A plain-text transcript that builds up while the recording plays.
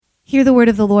Hear the word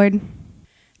of the Lord.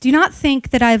 Do not think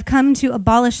that I have come to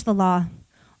abolish the law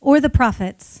or the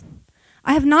prophets.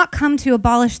 I have not come to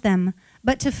abolish them,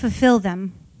 but to fulfill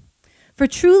them. For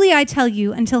truly I tell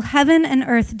you, until heaven and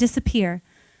earth disappear,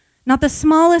 not the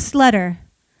smallest letter,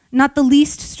 not the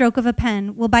least stroke of a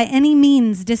pen will by any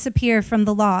means disappear from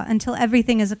the law until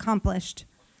everything is accomplished.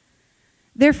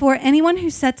 Therefore, anyone who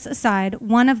sets aside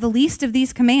one of the least of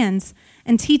these commands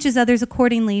and teaches others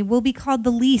accordingly will be called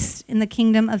the least in the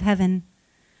kingdom of heaven.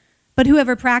 But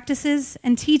whoever practices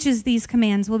and teaches these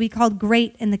commands will be called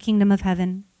great in the kingdom of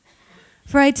heaven.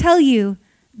 For I tell you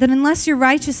that unless your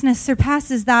righteousness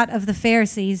surpasses that of the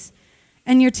Pharisees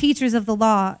and your teachers of the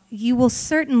law, you will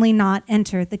certainly not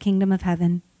enter the kingdom of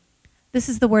heaven. This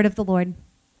is the word of the Lord.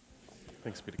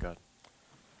 Thanks be to God.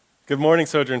 Good morning,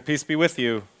 Sojourn. Peace be with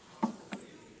you.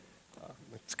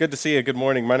 It's good to see you. Good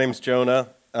morning. My name's Jonah.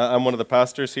 I'm one of the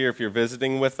pastors here if you're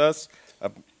visiting with us.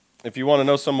 If you want to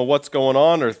know some of what's going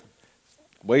on or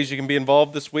ways you can be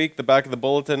involved this week, the back of the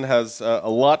bulletin has a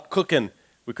lot cooking.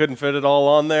 We couldn't fit it all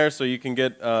on there, so you can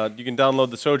download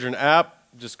the Sojourn app.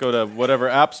 Just go to whatever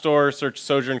app store, search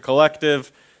Sojourn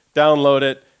Collective, download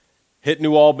it, hit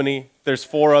New Albany. There's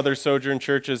 4 other Sojourn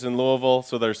churches in Louisville,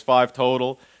 so there's 5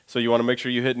 total. So you want to make sure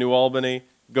you hit New Albany,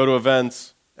 go to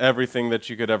events. Everything that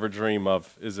you could ever dream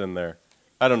of is in there.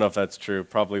 I don't know if that's true.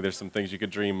 Probably there's some things you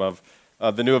could dream of.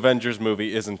 The new Avengers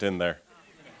movie isn't in there.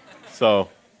 So,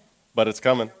 but it's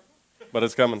coming.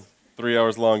 3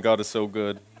 hours long. God is so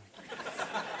good.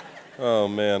 Oh,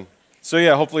 man. So,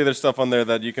 yeah, hopefully there's stuff on there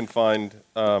that you can find.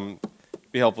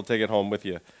 Be helpful. Take it home with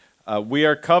you. We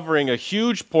are covering a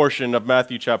huge portion of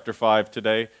Matthew chapter 5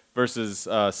 today, verses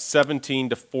 17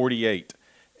 to 48.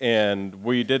 And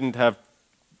we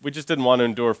just didn't want to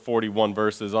endure 41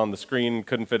 verses on the screen,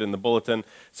 couldn't fit in the bulletin.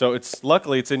 So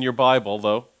luckily it's in your Bible,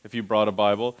 though, if you brought a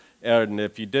Bible. And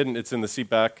if you didn't, it's in the seat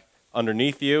back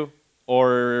underneath you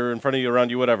or in front of you, around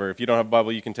you, whatever. If you don't have a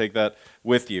Bible, you can take that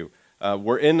with you.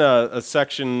 We're in a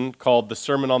section called the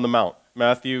Sermon on the Mount,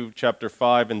 Matthew chapter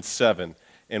 5 and 7.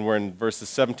 And we're in verses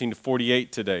 17 to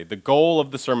 48 today. The goal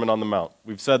of the Sermon on the Mount,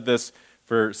 we've said this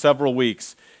for several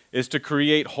weeks, is to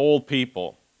create whole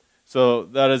people. So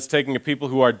that is taking a people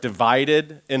who are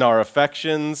divided in our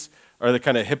affections, or the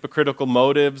kind of hypocritical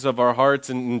motives of our hearts,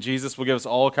 and Jesus will give us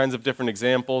all kinds of different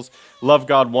examples. Love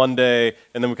God one day,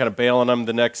 and then we kind of bail on Him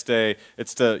the next day.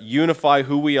 It's to unify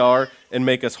who we are and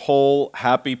make us whole,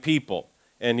 happy people.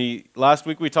 And last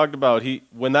week we talked about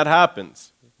when that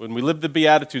happens, when we live the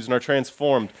Beatitudes and are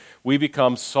transformed, we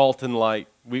become salt and light.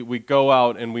 We go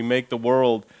out and we make the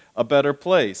world a better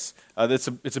place.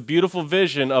 It's a beautiful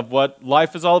vision of what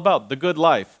life is all about, the good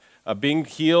life, being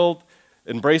healed,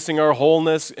 embracing our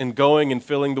wholeness, and going and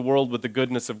filling the world with the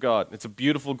goodness of God. It's a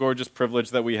beautiful, gorgeous privilege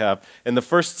that we have. And the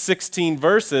first 16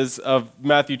 verses of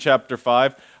Matthew chapter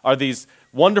 5 are these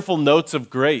wonderful notes of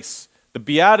grace. The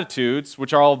Beatitudes,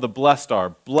 which are all the blessed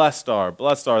are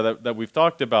that we've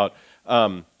talked about,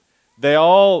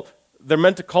 they're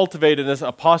meant to cultivate in us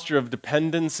a posture of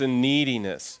dependence and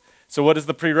neediness. So what is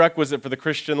the prerequisite for the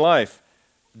Christian life?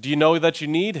 Do you know that you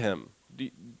need Him?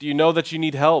 Do you know that you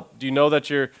need help? Do you know that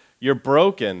you're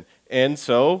broken? And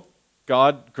so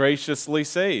God graciously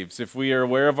saves. If we are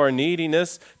aware of our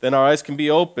neediness, then our eyes can be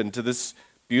open to this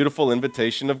beautiful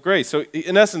invitation of grace. So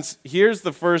in essence,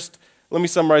 let me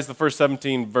summarize the first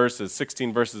 16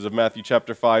 verses of Matthew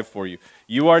chapter 5 for you.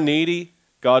 You are needy,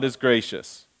 God is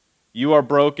gracious. You are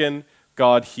broken,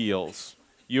 God heals.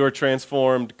 You are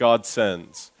transformed, God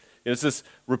sends. It's this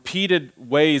repeated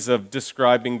ways of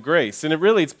describing grace. And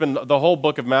it's been the whole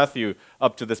book of Matthew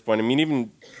up to this point. I mean,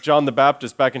 even John the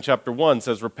Baptist back in chapter 1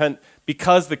 says, repent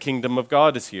because the kingdom of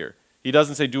God is here. He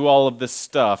doesn't say do all of this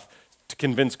stuff to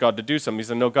convince God to do something. He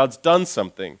said, no, God's done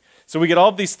something. So we get all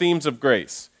of these themes of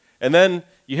grace. And then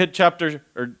you hit chapter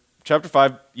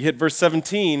 5, you hit verse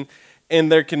 17,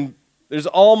 and there's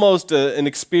almost an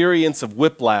experience of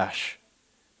whiplash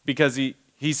because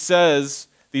he says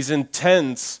these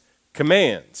intense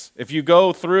commands. If you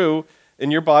go through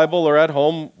in your Bible or at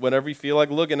home, whenever you feel like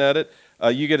looking at it,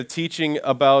 you get a teaching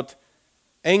about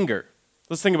anger.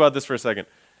 Let's think about this for a second.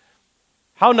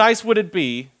 How nice would it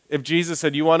be if Jesus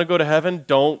said, you want to go to heaven,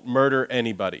 don't murder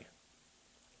anybody?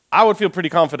 I would feel pretty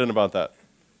confident about that.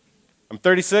 I'm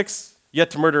 36, yet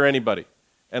to murder anybody.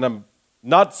 And I'm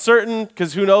not certain,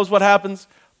 because who knows what happens,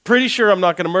 pretty sure I'm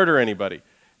not going to murder anybody.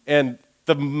 And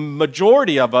the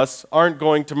majority of us aren't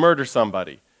going to murder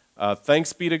somebody.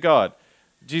 Thanks be to God.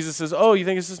 Jesus says, oh, you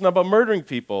think it's just not about murdering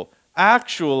people?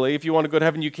 Actually, if you want to go to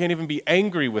heaven, you can't even be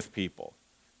angry with people.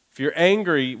 If you're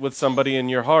angry with somebody in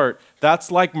your heart, that's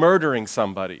like murdering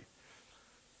somebody.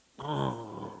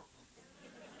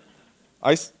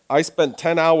 I spent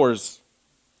 10 hours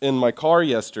in my car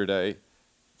yesterday,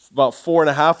 about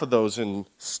 4.5 of those in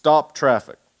stop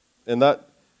traffic. And that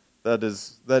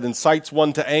incites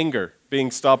one to anger,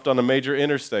 being stopped on a major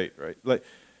interstate, right?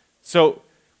 So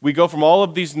we go from all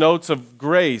of these notes of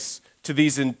grace to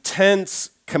these intense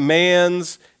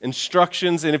commands,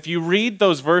 instructions, and if you read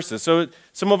those verses, so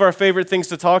some of our favorite things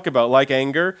to talk about, like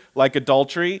anger, like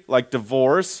adultery, like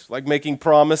divorce, like making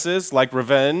promises, like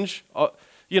revenge,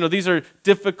 these are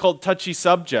difficult, touchy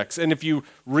subjects. And if you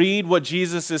read what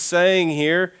Jesus is saying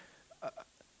here,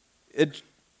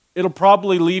 it'll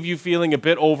probably leave you feeling a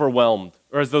bit overwhelmed,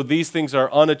 or as though these things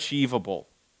are unachievable.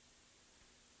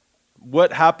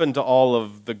 What happened to all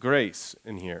of the grace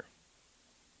in here?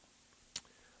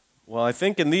 Well, I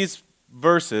think in these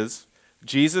verses,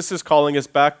 Jesus is calling us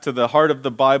back to the heart of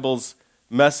the Bible's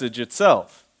message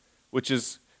itself, which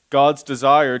is God's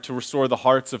desire to restore the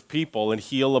hearts of people and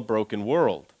heal a broken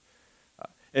world.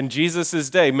 In Jesus'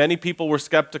 day, many people were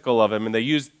skeptical of him, and they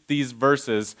used these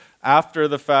verses after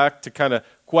the fact to kind of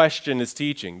question his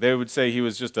teaching. They would say he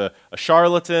was just a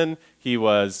charlatan, he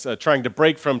was trying to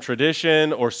break from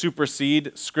tradition or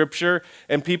supersede Scripture,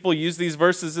 and people use these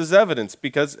verses as evidence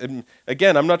because,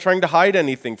 again, I'm not trying to hide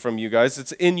anything from you guys.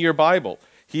 It's in your Bible.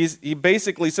 He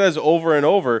basically says over and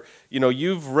over,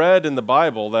 you've read in the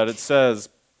Bible that it says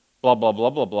blah, blah, blah,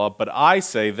 blah, blah, but I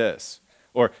say this.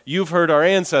 Or you've heard our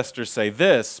ancestors say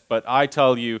this, but I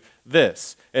tell you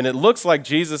this. And it looks like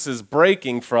Jesus is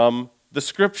breaking from the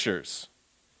Scriptures.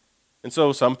 And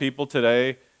so some people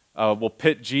today will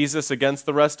pit Jesus against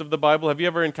the rest of the Bible. Have you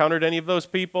ever encountered any of those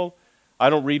people? I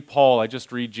don't read Paul, I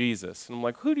just read Jesus. And I'm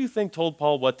like, who do you think told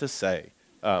Paul what to say?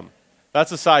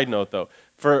 That's a side note, though.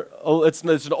 It's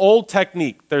an old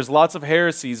technique. There's lots of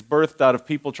heresies birthed out of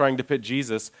people trying to pit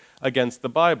Jesus against the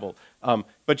Bible.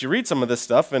 But you read some of this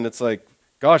stuff, and it's like,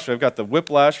 gosh, I've got the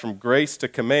whiplash from grace to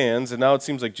commands, and now it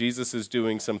seems like Jesus is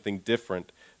doing something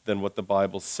different than what the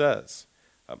Bible says.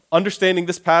 Understanding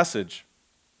this passage,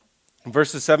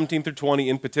 verses 17 through 20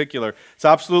 in particular, it's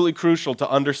absolutely crucial to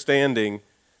understanding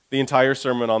the entire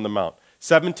Sermon on the Mount.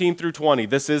 17 through 20,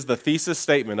 this is the thesis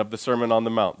statement of the Sermon on the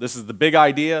Mount. This is the big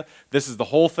idea. This is the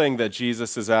whole thing that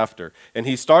Jesus is after. And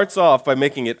he starts off by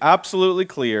making it absolutely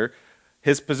clear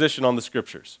his position on the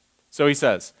Scriptures. So he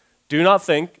says, "Do not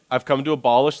think I've come to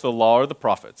abolish the law or the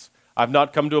prophets. I've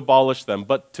not come to abolish them,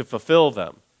 but to fulfill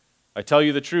them. I tell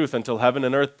you the truth, until heaven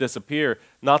and earth disappear,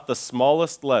 not the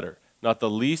smallest letter, not the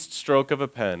least stroke of a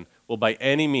pen will by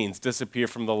any means disappear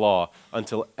from the law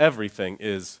until everything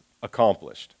is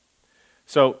accomplished."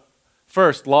 So,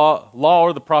 first, law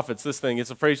or the prophets, this thing,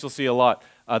 it's a phrase you'll see a lot.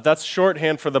 That's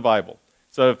shorthand for the Bible.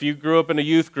 So if you grew up in a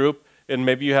youth group, and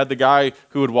maybe you had the guy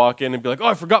who would walk in and be like, "Oh,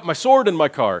 I forgot my sword in my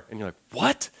car." And you're like,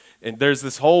 "What?" And there's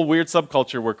this whole weird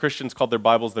subculture where Christians called their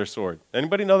Bibles their sword.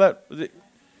 Anybody know that?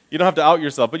 You don't have to out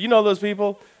yourself, but you know those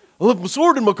people? "I left my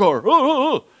sword in my car."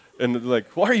 Oh. And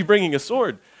like, why are you bringing a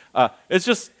sword? It's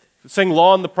just saying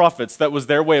law and the prophets. That was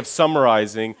their way of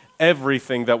summarizing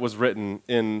everything that was written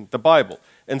in the Bible.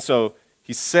 And so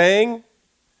he's saying,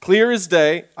 clear as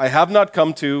day, I have not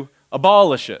come to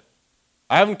abolish it.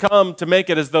 I haven't come to make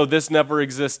it as though this never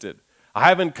existed. I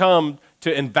haven't come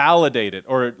to invalidate it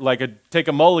or take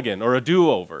a mulligan or a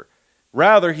do-over.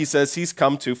 Rather, he says he's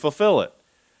come to fulfill it.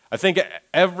 I think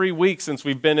every week since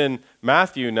we've been in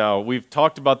Matthew now, we've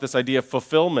talked about this idea of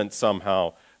fulfillment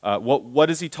somehow. What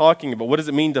is he talking about? What does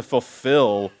it mean to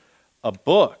fulfill a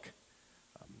book?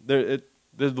 The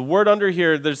word under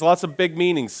here, there's lots of big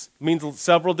meanings. It means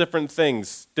several different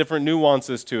things, different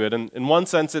nuances to it. And in one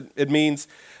sense, it means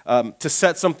to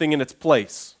set something in its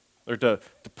place or to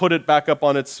put it back up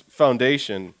on its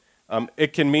foundation.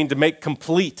 It can mean to make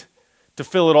complete, to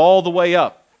fill it all the way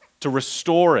up, to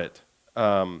restore it.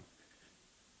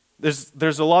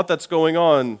 There's a lot that's going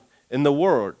on in the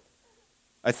world.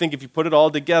 I think if you put it all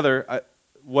together,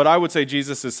 what I would say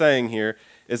Jesus is saying here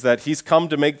is that he's come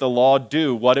to make the law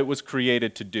do what it was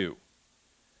created to do.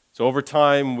 So over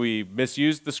time, we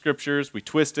misused the Scriptures, we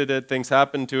twisted it, things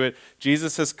happened to it.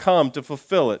 Jesus has come to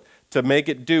fulfill it, to make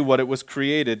it do what it was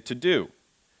created to do.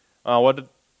 What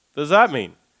does that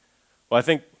mean? Well, I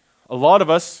think a lot of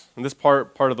us in this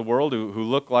part of the world who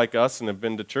look like us and have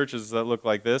been to churches that look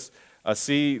like this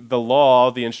see the law,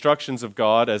 the instructions of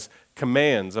God as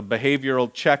commands, a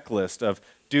behavioral checklist of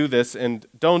do this and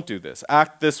don't do this,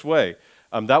 act this way.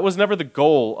 That was never the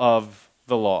goal of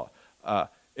the law.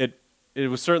 It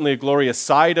was certainly a glorious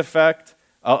side effect.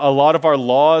 A lot of our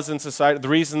laws in society, the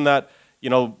reason that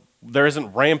there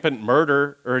isn't rampant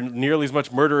murder or nearly as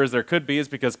much murder as there could be is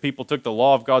because people took the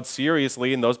law of God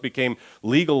seriously, and those became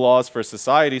legal laws for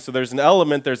society. So there's an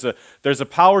element, there's a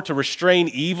power to restrain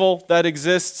evil that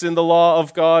exists in the law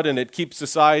of God, and it keeps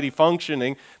society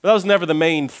functioning. But that was never the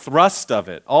main thrust of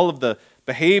it. All of the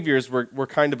behaviors were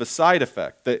kind of a side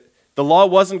effect. The law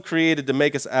wasn't created to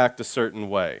make us act a certain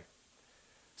way.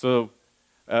 So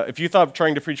if you thought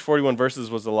trying to preach 41 verses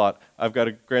was a lot, I've got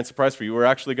a grand surprise for you. We're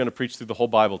actually going to preach through the whole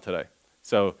Bible today.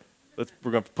 So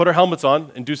we're going to put our helmets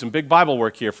on and do some big Bible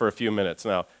work here for a few minutes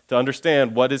now to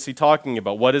understand what is he talking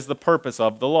about, what is the purpose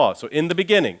of the law. So in the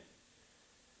beginning,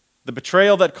 the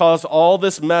betrayal that caused all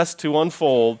this mess to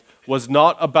unfold was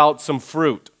not about some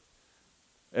fruit.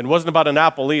 And it wasn't about an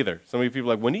apple either. Some of you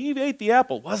people are like, when Eve ate the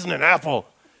apple, it wasn't an apple.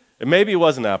 And maybe it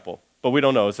was an apple, but we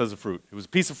don't know. It says a fruit. It was a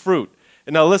piece of fruit.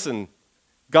 And now listen,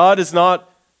 God is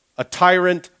not a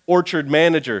tyrant orchard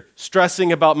manager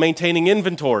stressing about maintaining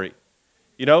inventory.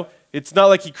 You know, it's not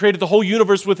like he created the whole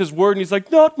universe with his word and he's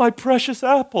like, not my precious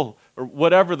apple, or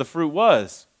whatever the fruit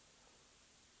was.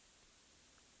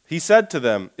 He said to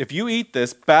them, if you eat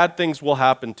this, bad things will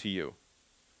happen to you.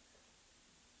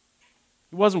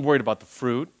 He wasn't worried about the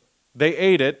fruit. They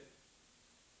ate it.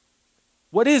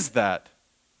 What is that?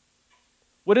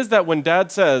 What is that when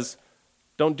dad says,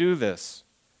 don't do this?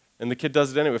 And the kid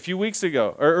does it anyway. A few weeks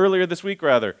ago, or earlier this week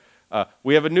rather,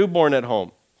 we have a newborn at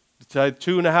home,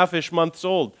 2.5-ish months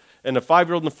old, and a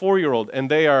 5-year-old and a 4-year-old, and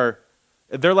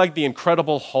they're like the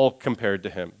Incredible Hulk compared to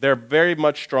him. They're very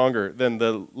much stronger than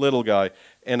the little guy,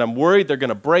 and I'm worried they're going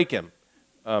to break him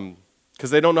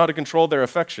because they don't know how to control their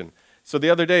affection. So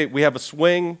the other day, we have a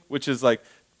swing, which is like,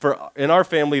 in our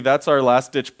family, that's our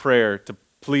last-ditch prayer to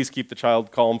please keep the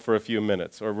child calm for a few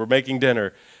minutes, or we're making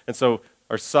dinner, and so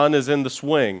our son is in the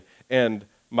swing, and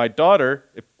my daughter,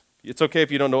 it's okay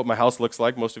if you don't know what my house looks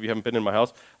like. Most of you haven't been in my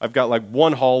house. I've got like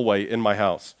one hallway in my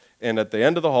house, and at the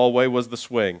end of the hallway was the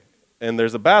swing, and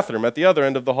there's a bathroom at the other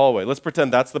end of the hallway. Let's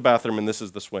pretend that's the bathroom, and this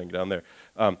is the swing down there.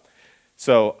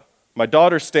 So my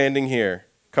daughter's standing here,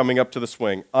 coming up to the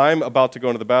swing. I'm about to go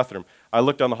into the bathroom. I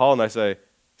look down the hall, and I say,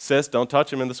 sis, don't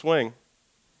touch him in the swing.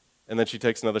 And then she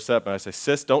takes another step, and I say,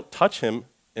 sis, don't touch him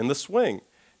in the swing.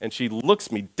 And she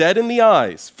looks me dead in the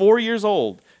eyes, 4 years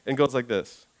old, and goes like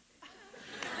this.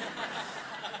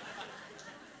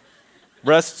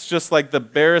 Rests just like the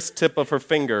barest tip of her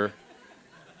finger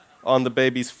on the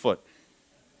baby's foot.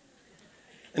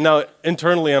 And now,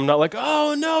 internally, I'm not like,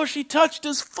 oh no, she touched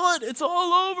his foot. It's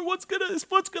all over. His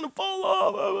foot's going to fall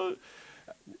off.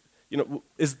 You know,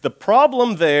 is the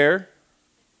problem there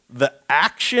the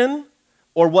action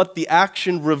or what the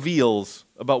action reveals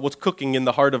about what's cooking in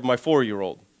the heart of my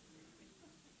 4-year-old?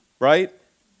 Right?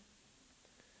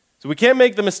 So we can't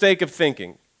make the mistake of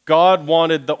thinking God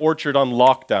wanted the orchard on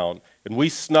lockdown and we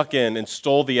snuck in and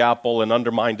stole the apple and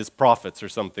undermined his profits or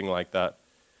something like that.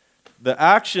 The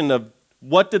action of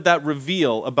what did that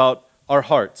reveal about our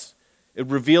hearts? It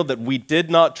revealed that we did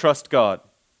not trust God,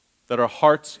 that our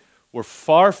hearts were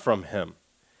far from him.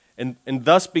 And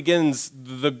thus begins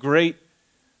the great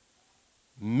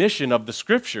mission of the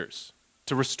scriptures,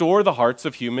 to restore the hearts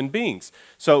of human beings.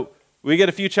 So we get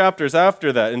a few chapters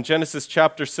after that in Genesis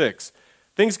chapter 6.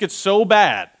 Things get so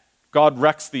bad, God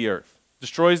wrecks the earth,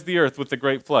 destroys the earth with the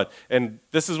great flood. And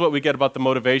this is what we get about the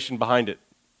motivation behind it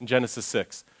in Genesis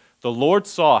 6. The Lord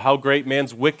saw how great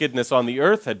man's wickedness on the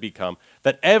earth had become,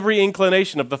 that every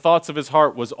inclination of the thoughts of his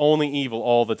heart was only evil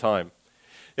all the time.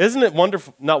 Isn't it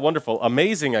wonderful, not wonderful,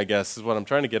 amazing, I guess, is what I'm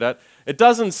trying to get at. It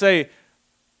doesn't say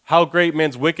how great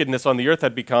man's wickedness on the earth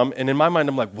had become, and in my mind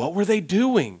I'm like, what were they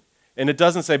doing? And it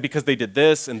doesn't say because they did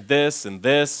this and this and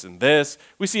this and this.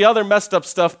 We see other messed up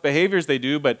stuff, behaviors they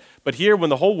do, but here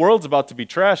when the whole world's about to be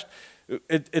trashed,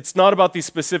 it's not about these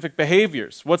specific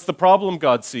behaviors. What's the problem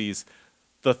God sees?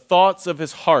 The thoughts of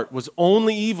his heart was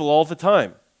only evil all the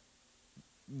time.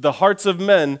 The hearts of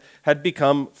men had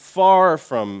become far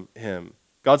from him.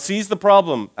 God sees the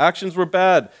problem. Actions were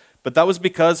bad, but that was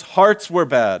because hearts were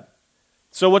bad.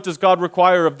 So what does God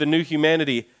require of the new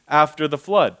humanity after the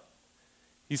flood?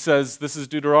 He says, this is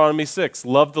Deuteronomy 6,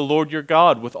 love the Lord your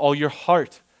God with all your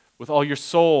heart, with all your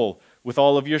soul, with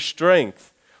all of your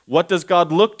strength. What does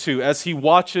God look to as he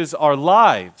watches our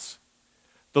lives?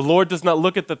 The Lord does not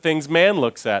look at the things man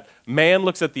looks at. Man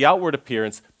looks at the outward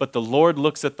appearance, but the Lord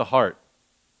looks at the heart.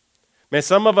 Man,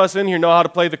 some of us in here know how to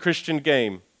play the Christian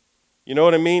game. You know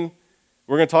what I mean?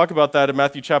 We're going to talk about that in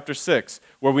Matthew chapter 6,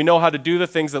 where we know how to do the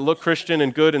things that look Christian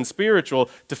and good and spiritual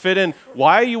to fit in.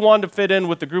 Why you want to fit in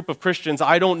with the group of Christians,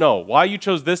 I don't know. Why you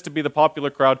chose this to be the popular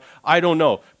crowd, I don't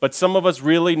know. But some of us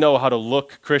really know how to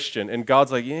look Christian, and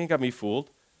God's like, you ain't got me fooled.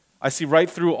 I see right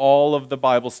through all of the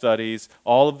Bible studies,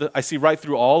 I see right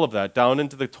through all of that, down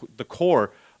into the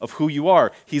core of who you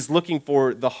are. He's looking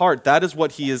for the heart. That is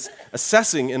what he is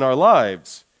assessing in our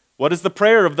lives. What is the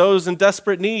prayer of those in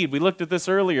desperate need? We looked at this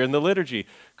earlier in the liturgy.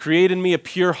 Create in me a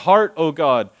pure heart, O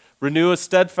God. Renew a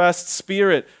steadfast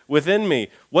spirit within me.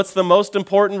 What's the most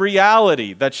important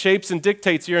reality that shapes and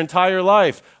dictates your entire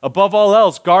life? Above all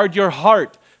else, guard your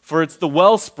heart, for it's the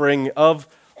wellspring of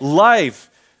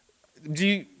life.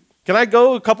 Can I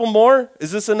go a couple more?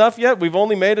 Is this enough yet? We've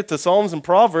only made it to Psalms and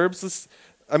Proverbs.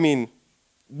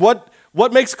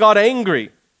 What makes God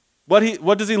angry?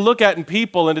 What does he look at in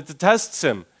people and it detests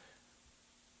him?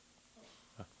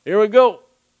 Here we go.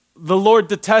 The Lord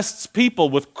detests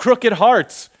people with crooked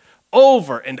hearts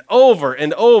over and over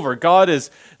and over. God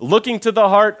is looking to the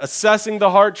heart, assessing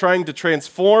the heart, trying to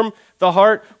transform the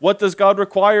heart. What does God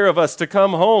require of us to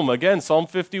come home? Again, Psalm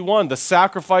 51, the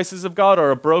sacrifices of God are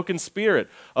a broken spirit,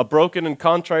 a broken and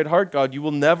contrite heart, God, you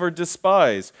will never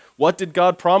despise. What did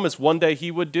God promise one day he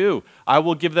would do? I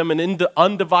will give them an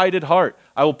undivided heart.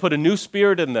 I will put a new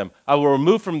spirit in them. I will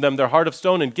remove from them their heart of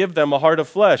stone and give them a heart of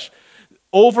flesh.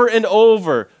 Over and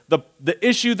over, the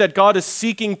issue that God is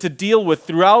seeking to deal with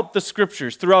throughout the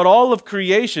scriptures, throughout all of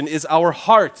creation, is our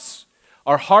hearts.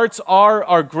 Our hearts are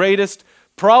our greatest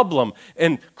problem.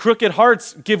 And crooked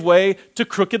hearts give way to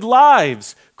crooked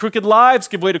lives. Crooked lives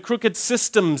give way to crooked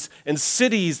systems and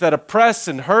cities that oppress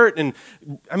and hurt and,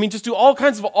 just do all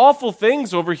kinds of awful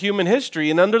things over human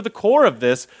history. And under the core of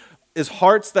this is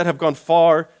hearts that have gone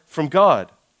far from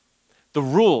God. The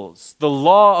rules, the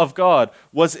law of God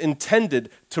was intended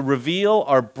to reveal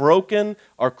our broken,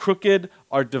 our crooked,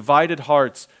 our divided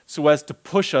hearts so as to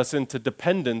push us into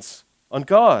dependence on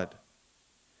God.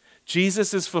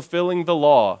 Jesus is fulfilling the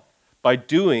law by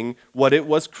doing what it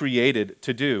was created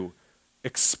to do,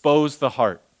 expose the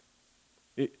heart.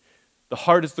 The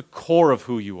heart is the core of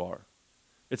who you are.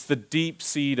 It's the deep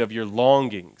seed of your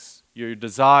longings, your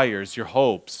desires, your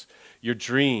hopes, your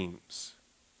dreams.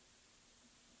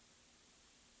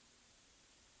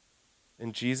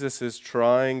 And Jesus is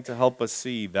trying to help us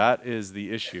see that is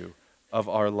the issue of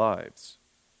our lives.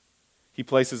 He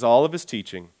places all of his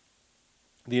teaching,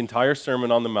 the entire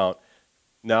Sermon on the Mount,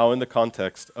 now in the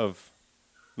context of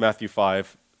Matthew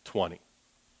 5:20.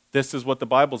 This is what the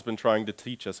Bible's been trying to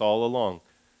teach us all along.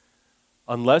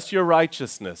 Unless your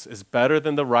righteousness is better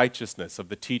than the righteousness of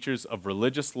the teachers of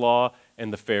religious law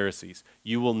and the Pharisees,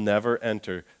 you will never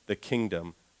enter the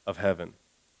kingdom of heaven.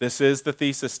 This is the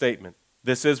thesis statement.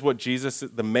 This is what Jesus,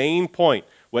 the main point,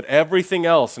 what everything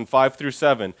else in 5 through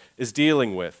 7 is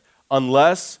dealing with.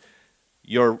 Unless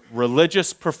your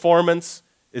religious performance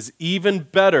is even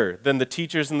better than the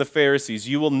teachers and the Pharisees,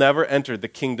 you will never enter the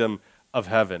kingdom of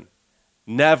heaven.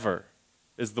 Never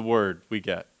is the word we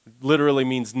get. It literally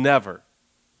means never.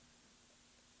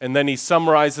 And then he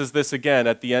summarizes this again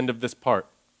at the end of this part,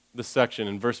 this section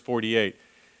in verse 48.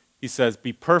 He says,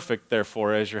 "Be perfect,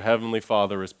 therefore, as your heavenly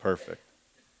Father is perfect."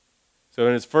 So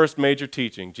in his first major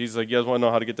teaching, Jesus is like, you guys want to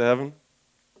know how to get to heaven?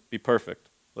 Be perfect.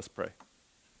 Let's pray.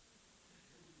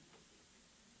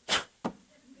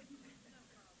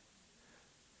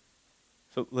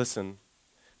 So listen,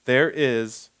 there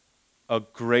is a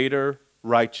greater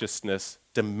righteousness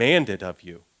demanded of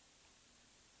you.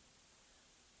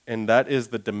 And that is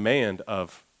the demand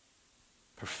of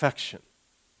perfection.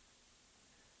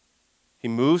 He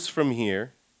moves from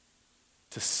here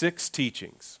to 6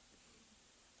 teachings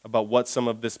about what some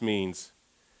of this means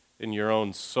in your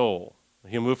own soul.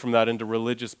 He'll move from that into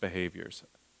religious behaviors.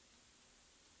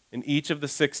 In each of the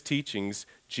 6 teachings,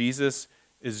 Jesus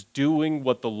is doing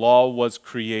what the law was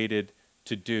created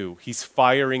to do. He's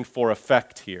firing for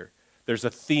effect here. There's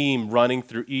a theme running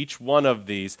through each one of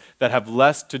these that have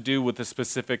less to do with the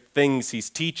specific things he's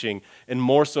teaching and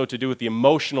more so to do with the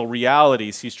emotional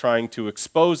realities he's trying to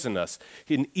expose in us.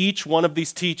 In each one of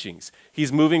these teachings,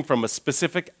 he's moving from a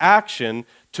specific action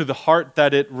to the heart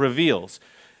that it reveals.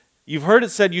 You've heard it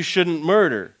said you shouldn't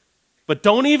murder, but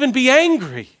don't even be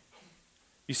angry.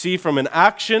 You see, from an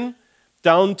action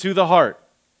down to the heart,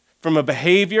 from a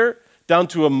behavior down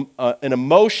to an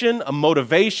emotion, a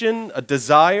motivation, a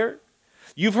desire.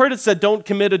 You've heard it said, don't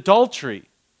commit adultery.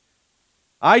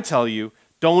 I tell you,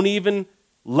 don't even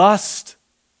lust.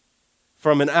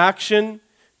 From an action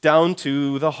down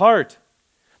to the heart.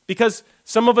 Because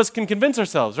some of us can convince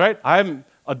ourselves, right? I'm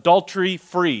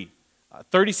adultery-free.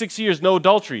 36 years, no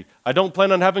adultery. I don't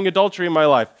plan on having adultery in my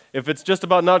life. If it's just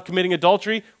about not committing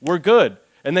adultery, we're good.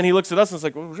 And then he looks at us and is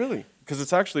like, well, really? Because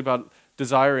it's actually about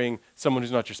desiring someone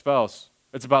who's not your spouse.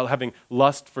 It's about having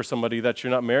lust for somebody that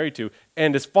you're not married to.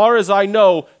 And as far as I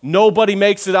know, nobody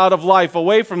makes it out of life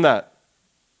away from that.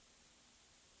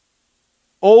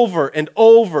 Over and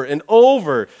over and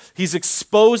over, he's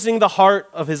exposing the heart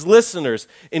of his listeners,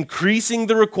 increasing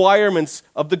the requirements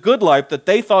of the good life that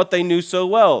they thought they knew so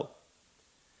well.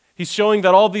 He's showing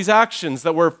that all these actions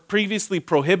that were previously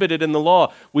prohibited in the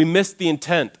law, we missed the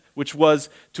intent, which was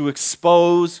to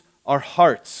expose our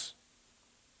hearts.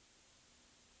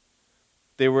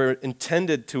 They were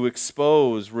intended to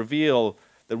expose, reveal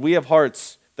that we have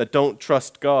hearts that don't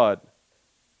trust God.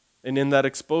 And in that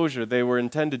exposure, they were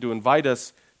intended to invite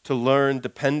us to learn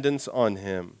dependence on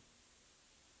him.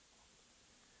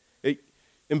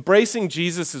 Embracing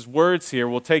Jesus' words here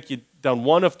will take you down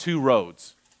one of two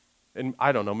roads. And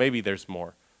I don't know, maybe there's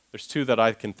more. There's two that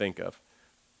I can think of.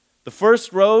 The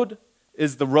first road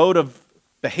is the road of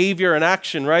behavior and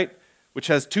action, right? Which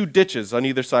has two ditches on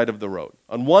either side of the road.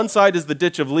 On one side is the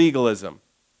ditch of legalism.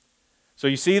 So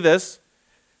you see this,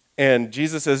 and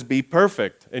Jesus says, be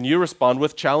perfect. And you respond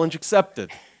with challenge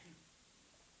accepted.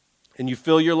 And you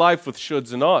fill your life with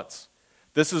shoulds and oughts.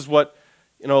 This is what,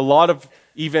 a lot of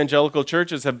evangelical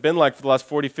churches have been like for the last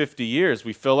 40, 50 years.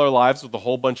 We fill our lives with a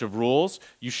whole bunch of rules.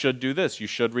 You should do this. You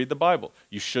should read the Bible.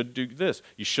 You should do this.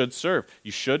 You should serve.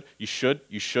 You should.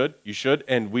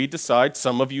 And we decide,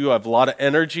 some of you have a lot of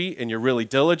energy and you're really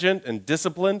diligent and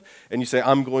disciplined, and you say,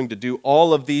 I'm going to do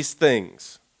all of these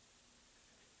things.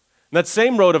 And that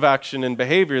same road of action and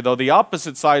behavior, though, the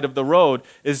opposite side of the road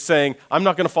is saying, I'm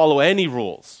not going to follow any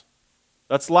rules.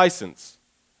 That's license.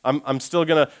 I'm still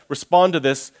going to respond to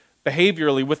this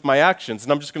behaviorally with my actions,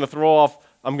 and I'm just going to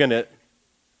I'm going to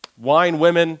wine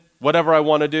women, whatever I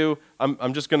want to do,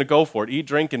 I'm just going to go for it. Eat,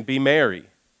 drink, and be merry.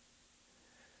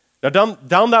 Now,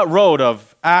 down that road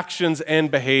of actions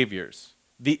and behaviors,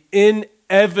 the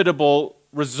inevitable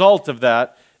result of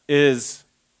that is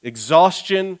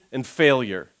exhaustion and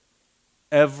failure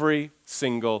every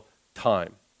single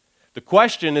time. The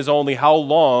question is only how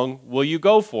long will you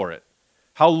go for it?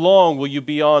 How long will you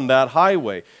be on that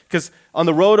highway? Because on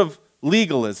the road of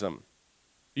legalism,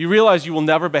 you realize you will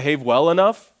never behave well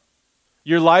enough.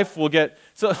 Your life will get,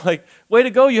 way to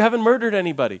go, you haven't murdered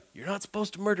anybody. You're not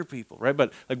supposed to murder people, right?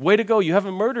 But way to go, you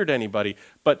haven't murdered anybody.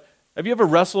 But have you ever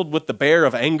wrestled with the bear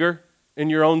of anger in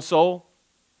your own soul?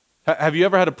 Have you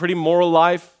ever had a pretty moral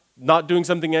life, not doing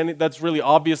something that's really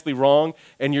obviously wrong,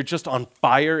 and you're just on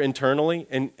fire internally,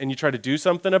 and you try to do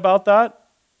something about that?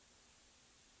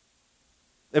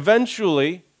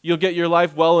 Eventually, you'll get your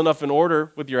life well enough in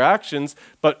order with your actions,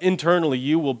 but internally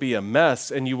you will be a mess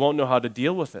and you won't know how to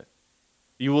deal with it.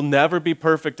 You will never be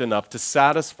perfect enough to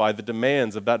satisfy the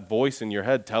demands of that voice in your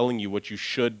head telling you what you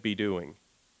should be doing.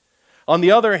 On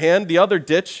the other hand, the other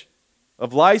ditch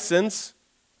of license,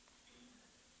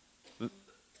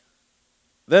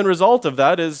 then result of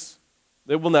that is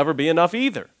it will never be enough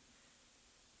either.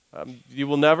 You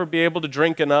will never be able to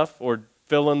drink enough or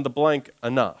fill in the blank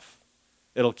enough.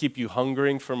 It'll keep you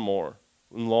hungering for more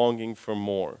and longing for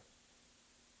more.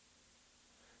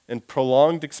 And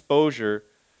prolonged exposure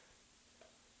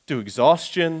to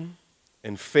exhaustion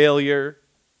and failure,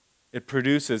 it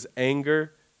produces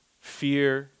anger,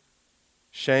 fear,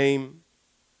 shame.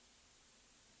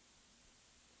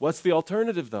 What's the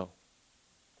alternative, though?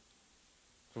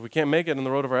 If we can't make it on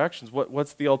the road of our actions,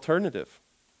 what's the alternative?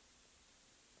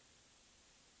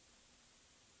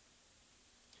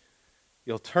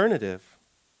 The alternative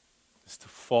is to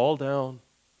fall down.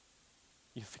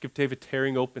 You think of David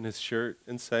tearing open his shirt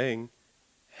and saying,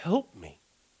 help me.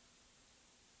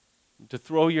 To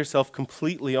throw yourself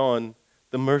completely on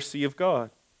the mercy of God.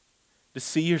 To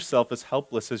see yourself as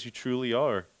helpless as you truly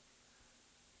are.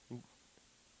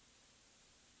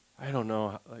 I don't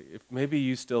know, if maybe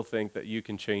you still think that you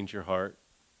can change your heart.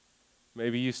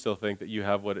 Maybe you still think that you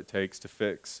have what it takes to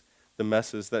fix the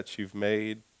messes that you've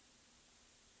made.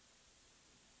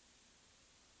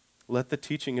 Let the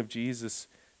teaching of Jesus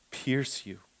pierce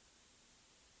you,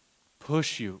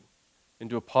 push you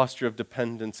into a posture of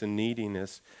dependence and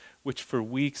neediness, which for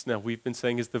weeks now we've been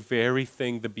saying is the very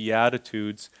thing the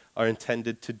Beatitudes are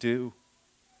intended to do.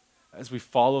 As we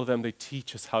follow them, they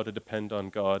teach us how to depend on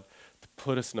God, to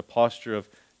put us in a posture of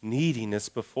neediness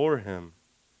before Him.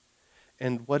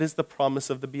 And what is the promise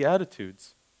of the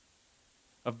Beatitudes?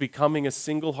 Of becoming a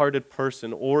single-hearted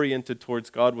person oriented towards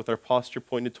God with our posture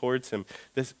pointed towards Him.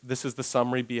 This is the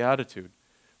summary beatitude.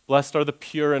 Blessed are the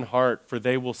pure in heart, for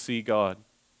they will see God.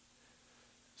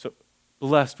 So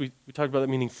blessed, we talked about that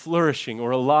meaning flourishing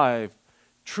or alive.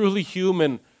 Truly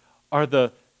human are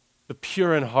the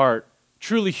pure in heart.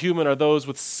 Truly human are those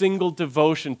with single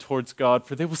devotion towards God,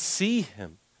 for they will see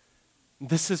Him.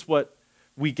 This is what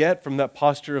we get from that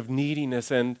posture of neediness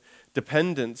and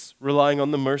dependence, relying on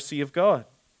the mercy of God.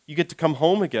 You get to come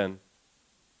home again.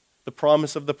 the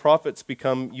promise of the prophets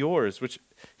become yours, which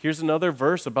here's another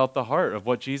verse about the heart of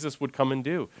what Jesus would come and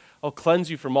do. I'll cleanse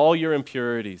you from all your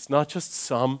impurities, not just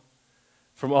some,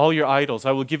 from all your idols.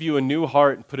 I will give you a new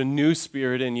heart and put a new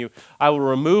spirit in you. I will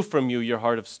remove from you your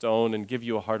heart of stone and give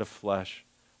you a heart of flesh.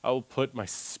 I will put my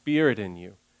spirit in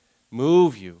you,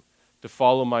 move you to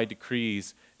follow my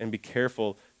decrees and be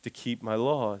careful to keep my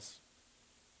laws.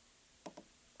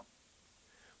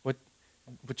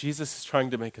 What Jesus is trying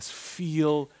to make us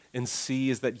feel and see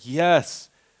is that, yes,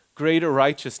 greater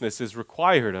righteousness is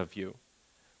required of you,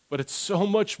 but it's so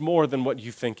much more than what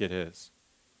you think it is.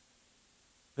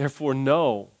 Therefore,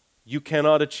 no, you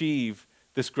cannot achieve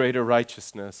this greater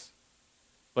righteousness.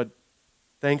 But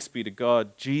thanks be to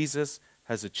God, Jesus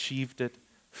has achieved it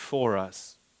for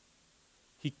us.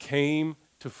 He came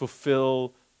to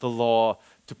fulfill the law,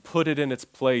 to put it in its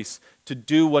place, to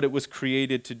do what it was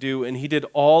created to do, and he did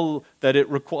all that it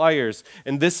requires.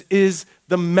 And this is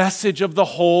the message of the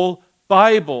whole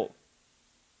Bible.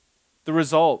 The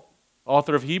result,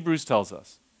 author of Hebrews tells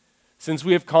us, since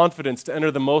we have confidence to enter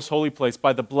the most holy place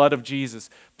by the blood of Jesus,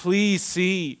 please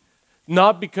see,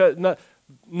 not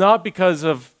because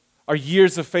of our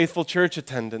years of faithful church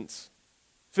attendance.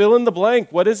 Fill in the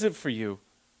blank. What is it for you?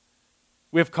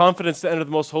 We have confidence to enter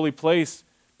the most holy place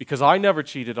because I never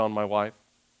cheated on my wife.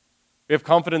 We have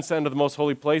confidence to enter the most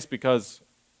holy place because,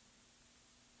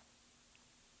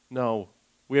 no,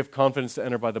 we have confidence to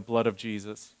enter by the blood of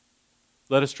Jesus.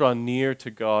 Let us draw near to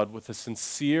God with a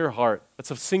sincere heart, that's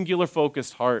a singular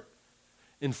focused heart,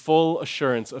 in full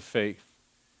assurance of faith,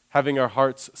 having our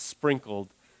hearts sprinkled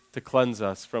to cleanse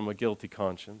us from a guilty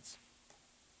conscience.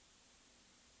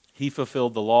 He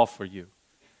fulfilled the law for you.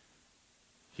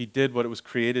 He did what it was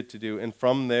created to do, and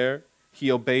from there, he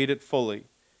obeyed it fully.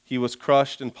 He was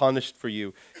crushed and punished for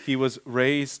you. He was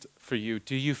raised for you.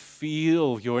 Do you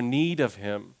feel your need of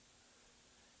him?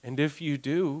 And if you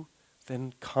do,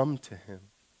 then come to him.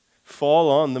 Fall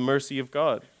on the mercy of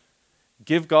God.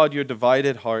 Give God your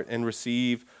divided heart and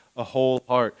receive a whole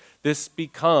heart. This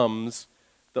becomes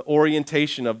the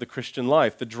orientation of the Christian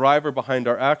life, the driver behind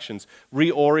our actions,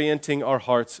 reorienting our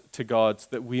hearts to God so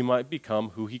that we might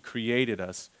become who he created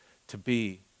us to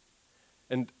be.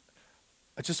 And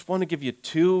I just want to give you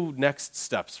two next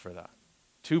steps for that,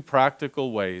 two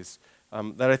practical ways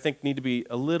that I think need to be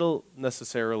a little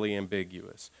necessarily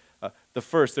ambiguous. The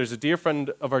first, there's a dear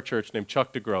friend of our church named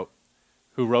Chuck DeGroat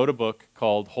who wrote a book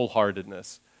called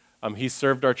Wholeheartedness. He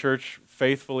served our church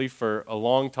faithfully for a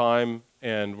long time,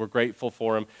 and we're grateful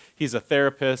for him. He's a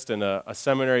therapist and a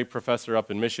seminary professor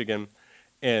up in Michigan,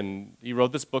 and he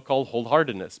wrote this book called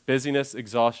Wholeheartedness, Busyness,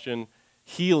 Exhaustion,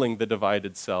 Healing the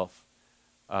Divided Self.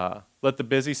 Let the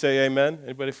busy say amen.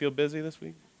 Anybody feel busy this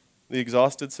week? The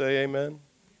exhausted say amen.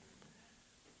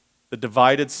 The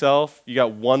divided self, you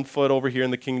got 1 foot over here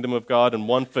in the kingdom of God and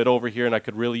 1 foot over here and I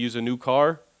could really use a new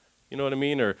car. You know what I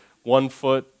mean? Or 1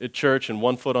 foot at church and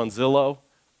 1 foot on Zillow.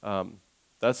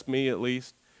 That's me at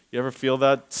least. You ever feel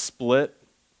that split,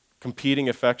 competing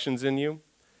affections in you?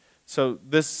 So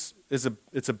this is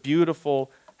it's a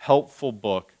beautiful, helpful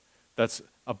book that's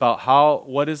about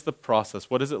what is the process,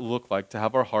 what does it look like to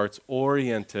have our hearts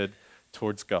oriented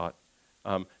towards God,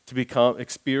 to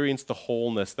experience the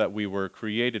wholeness that we were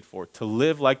created for, to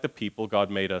live like the people God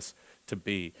made us to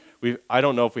be. I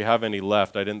don't know if we have any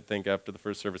left. I didn't think after the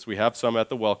first service. We have some at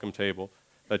the welcome table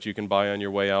that you can buy on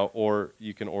your way out, or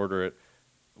you can order it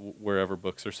wherever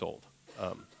books are sold.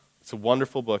 It's a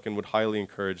wonderful book and would highly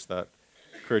encourage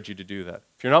you to do that.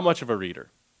 If you're not much of a reader,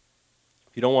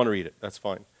 if you don't want to read it, that's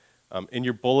fine. In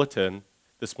your bulletin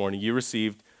this morning, you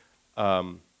received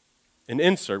an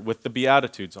insert with the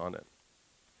Beatitudes on it.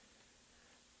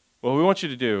 What we want you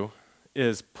to do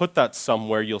is put that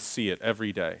somewhere you'll see it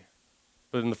every day.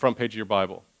 Put it in the front page of your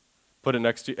Bible. Put it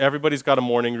next to, everybody's got a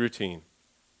morning routine.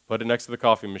 Put it next to the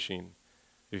coffee machine.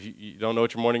 If you don't know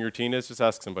what your morning routine is, just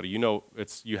ask somebody.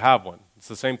 You have one. It's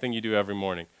the same thing you do every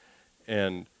morning.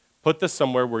 And put this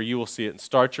somewhere where you will see it and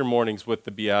start your mornings with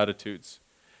the Beatitudes.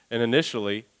 And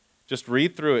initially, just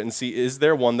read through it and see, is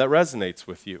there one that resonates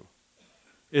with you?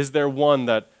 Is there one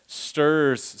that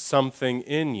stirs something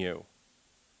in you?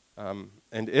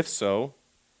 And if so,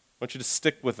 I want you to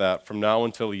stick with that from now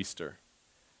until Easter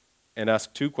and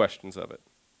ask 2 questions of it.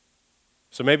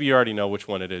 So maybe you already know which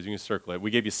one it is. You can circle it.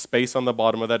 We gave you space on the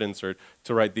bottom of that insert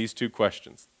to write these 2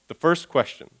 questions. The first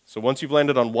question, so once you've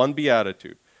landed on one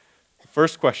beatitude, the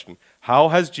first question, how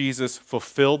has Jesus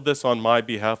fulfilled this on my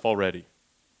behalf already?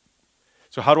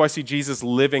 So how do I see Jesus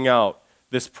living out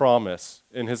this promise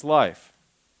in his life?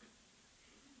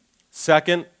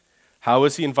 Second, how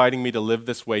is he inviting me to live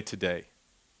this way today?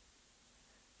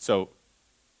 So,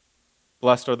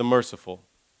 blessed are the merciful,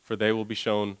 for they will be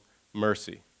shown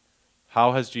mercy.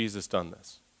 How has Jesus done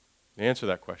this? Answer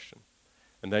that question.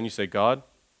 And then you say, God,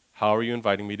 how are you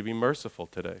inviting me to be merciful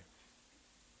today?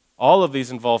 All of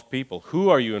these involve people. Who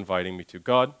are you inviting me to?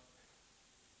 God,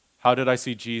 how did I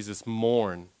see Jesus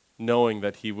mourn, knowing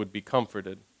that he would be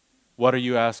comforted? What are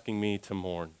you asking me to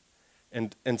mourn?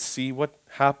 And see what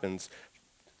happens.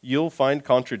 You'll find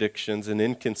contradictions and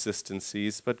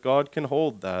inconsistencies, but God can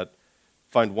hold that.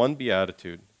 Find one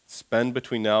beatitude. Spend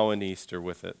between now and Easter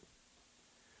with it.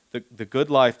 The good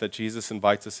life that Jesus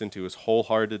invites us into is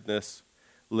wholeheartedness,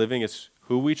 living as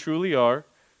who we truly are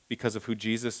because of who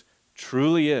Jesus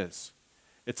truly is.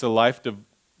 It's a life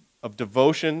of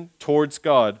devotion towards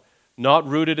God, not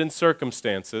rooted in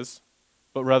circumstances,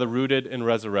 but rather rooted in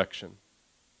resurrection.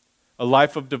 A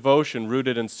life of devotion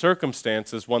rooted in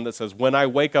circumstances, one that says, when I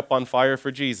wake up on fire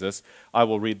for Jesus, I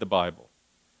will read the Bible.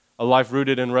 A life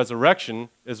rooted in resurrection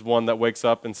is one that wakes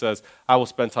up and says, I will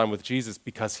spend time with Jesus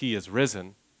because he is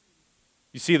risen.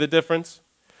 You see the difference?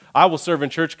 I will serve in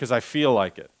church because I feel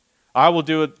like it. I will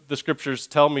do what the scriptures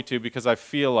tell me to because I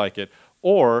feel like it.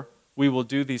 Or we will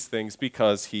do these things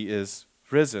because he is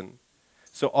risen.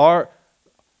 So our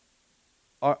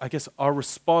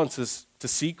response is to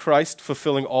see Christ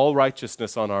fulfilling all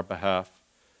righteousness on our behalf,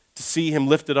 to see him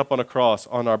lifted up on a cross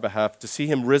on our behalf, to see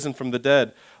him risen from the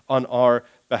dead on our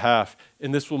behalf.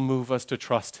 And this will move us to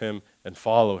trust him and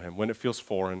follow him when it feels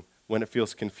foreign, when it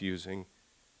feels confusing.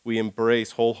 We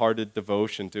embrace wholehearted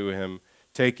devotion to him,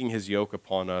 taking his yoke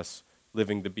upon us,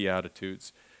 living the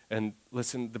Beatitudes. And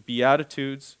listen, the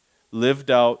Beatitudes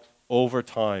lived out over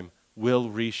time will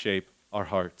reshape our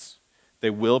hearts.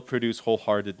 They will produce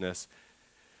wholeheartedness.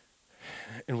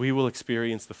 And we will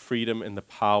experience the freedom and the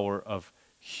power of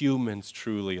humans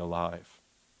truly alive.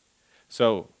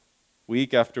 So,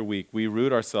 week after week, we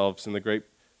root ourselves in the great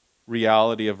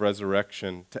reality of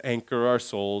resurrection to anchor our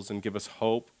souls and give us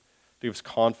hope, to give us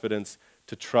confidence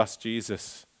to trust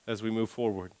Jesus as we move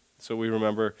forward. So we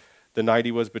remember the night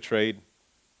he was betrayed,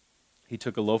 he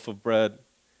took a loaf of bread,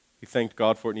 he thanked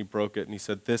God for it, and he broke it, and he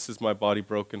said, this is my body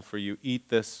broken for you. Eat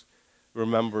this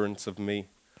remembrance of me.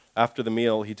 After the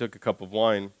meal, he took a cup of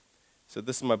wine. He said,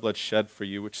 this is my blood shed for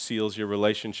you, which seals your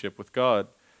relationship with God.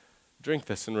 Drink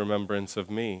this in remembrance of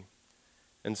me.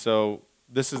 And so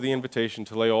this is the invitation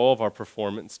to lay all of our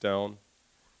performance down,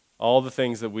 all the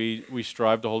things that we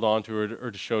strive to hold on to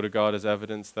or to show to God as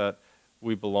evidence that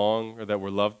we belong or that we're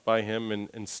loved by him. And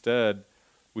instead,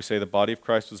 we say the body of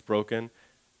Christ was broken,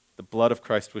 the blood of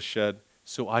Christ was shed,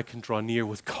 so I can draw near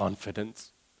with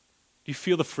confidence. Do you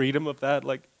feel the freedom of that?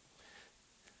 Like,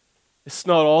 it's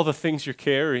not all the things you're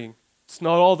carrying. It's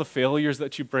not all the failures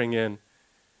that you bring in.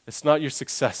 It's not your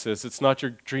successes. It's not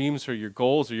your dreams or your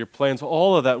goals or your plans.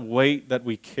 All of that weight that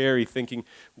we carry thinking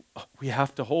we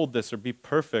have to hold this or be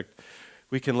perfect,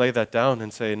 we can lay that down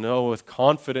and say, no, with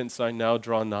confidence I now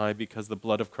draw nigh because the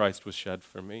blood of Christ was shed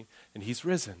for me and he's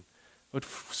risen. What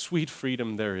sweet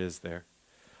freedom there is there.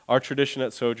 Our tradition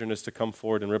at Sojourn is to come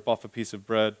forward and rip off a piece of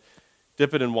bread,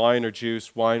 dip it in wine or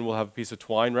juice. Wine will have a piece of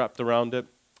twine wrapped around it.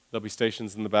 There'll be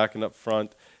stations in the back and up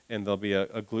front, and there'll be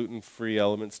a gluten-free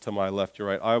elements to my left, your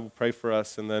right. I will pray for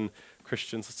us, and then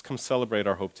Christians, let's come celebrate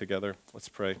our hope together. Let's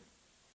pray.